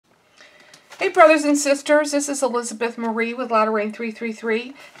Hey brothers and sisters, this is Elizabeth Marie with Latter Rain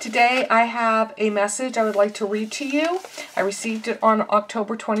 333. Today I have a message I would like to read to you. I received it on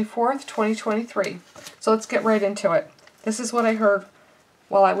October 24th, 2023. So let's get right into it. This is what I heard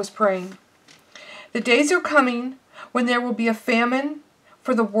while I was praying. The days are coming when there will be a famine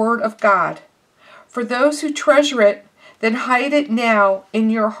for the Word of God. For those who treasure it, then hide it now in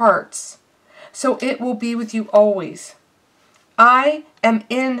your hearts, so it will be with you always. I am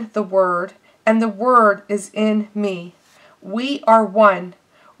in the Word, and the Word is in me. We are one.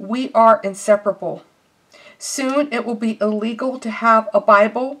 We are inseparable. Soon it will be illegal to have a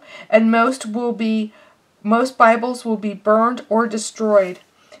Bible, and most Bibles will be burned or destroyed.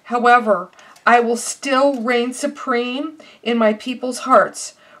 However, I will still reign supreme in my people's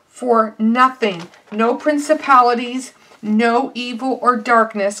hearts, for nothing, no principalities, no evil or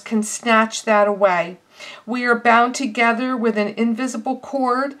darkness can snatch that away. We are bound together with an invisible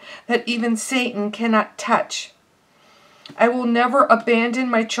cord that even Satan cannot touch. I will never abandon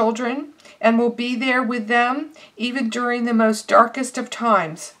my children and will be there with them even during the most darkest of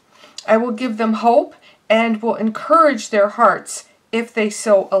times. I will give them hope and will encourage their hearts if they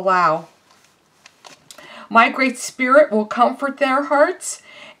so allow. My great Spirit will comfort their hearts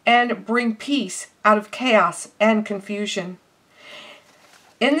and bring peace out of chaos and confusion.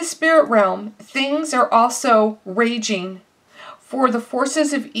 In the spirit realm, things are also raging, for the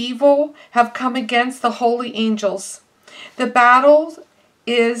forces of evil have come against the holy angels. The battle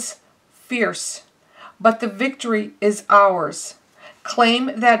is fierce, but the victory is ours.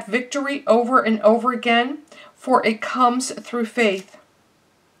 Claim that victory over and over again, for it comes through faith.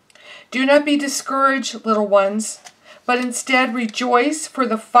 Do not be discouraged, little ones, but instead rejoice, for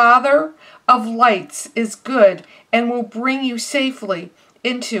the Father of lights is good and will bring you safely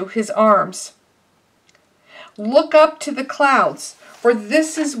into his arms. Look up to the clouds, for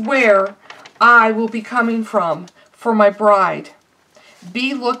this is where I will be coming from for my bride.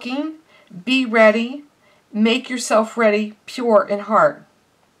 Be looking, be ready, make yourself ready, pure in heart.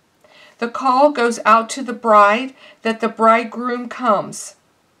 The call goes out to the bride that the bridegroom comes.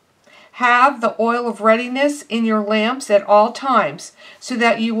 Have the oil of readiness in your lamps at all times, so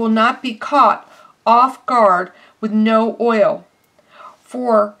that you will not be caught off guard with no oil.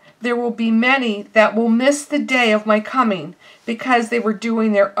 For there will be many that will miss the day of my coming, because they were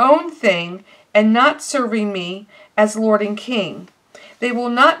doing their own thing and not serving me as Lord and King. They will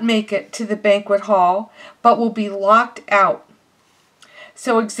not make it to the banquet hall, but will be locked out.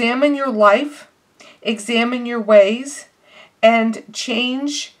 So examine your life, examine your ways, and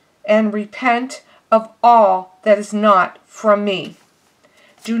change and repent of all that is not from me.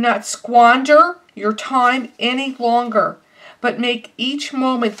 Do not squander your time any longer, but make each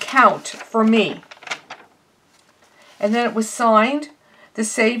moment count for me. And then it was signed, the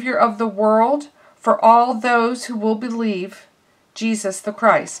Savior of the world, for all those who will believe, Jesus the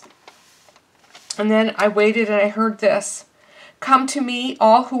Christ. And then I waited and I heard this. Come to me,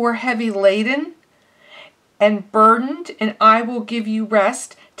 all who are heavy laden and burdened, and I will give you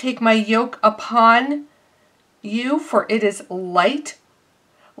rest. Take my yoke upon you, for it is light.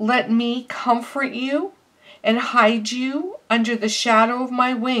 Let me comfort you and hide you under the shadow of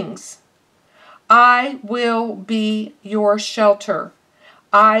my wings. I will be your shelter.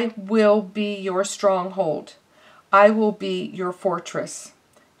 I will be your stronghold. I will be your fortress.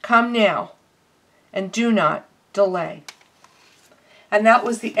 Come now, and do not delay. And that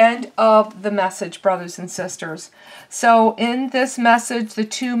was the end of the message, brothers and sisters. So in this message, the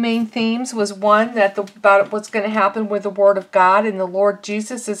two main themes was one, about what's going to happen with the Word of God. And the Lord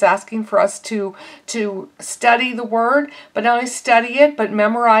Jesus is asking for us to study the Word, but not only study it, but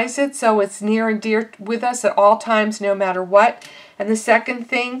memorize it so it's near and dear with us at all times, no matter what. And the second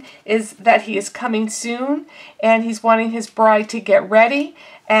thing is that He is coming soon, and He's wanting His bride to get ready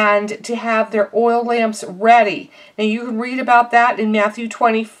and to have their oil lamps ready. Now you can read about that in Matthew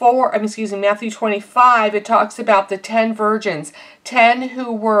 25. It talks about the 10 virgins, 5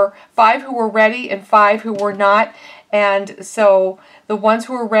 who were ready and 5 who were not. And so the ones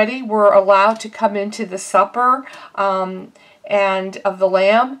who were ready were allowed to come into the supper and of the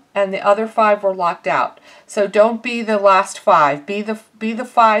Lamb, and the other 5 were locked out. So don't be the last 5. Be the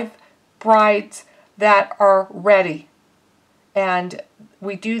 5 brides that are ready. And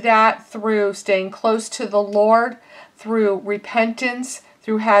we do that through staying close to the Lord, through repentance,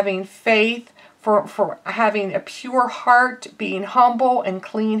 through having faith, for having a pure heart, being humble, and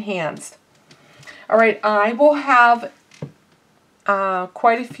clean hands. All right, I will have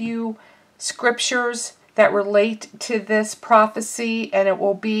quite a few scriptures that relate to this prophecy, and it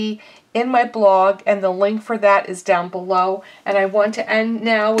will be in my blog, and the link for that is down below. And I want to end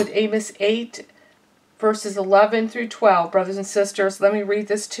now with Amos 8, verses 11 through 12. Brothers and sisters, let me read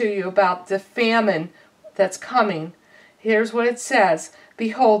this to you about the famine that's coming. Here's what it says.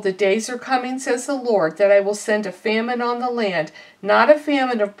 Behold, the days are coming, says the Lord, that I will send a famine on the land, not a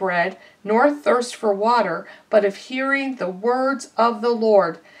famine of bread, nor thirst for water, but of hearing the words of the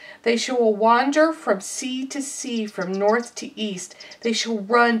Lord. They shall wander from sea to sea, from north to east. They shall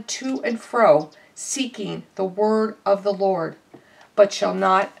run to and fro, seeking the word of the Lord, but shall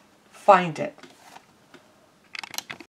not find it.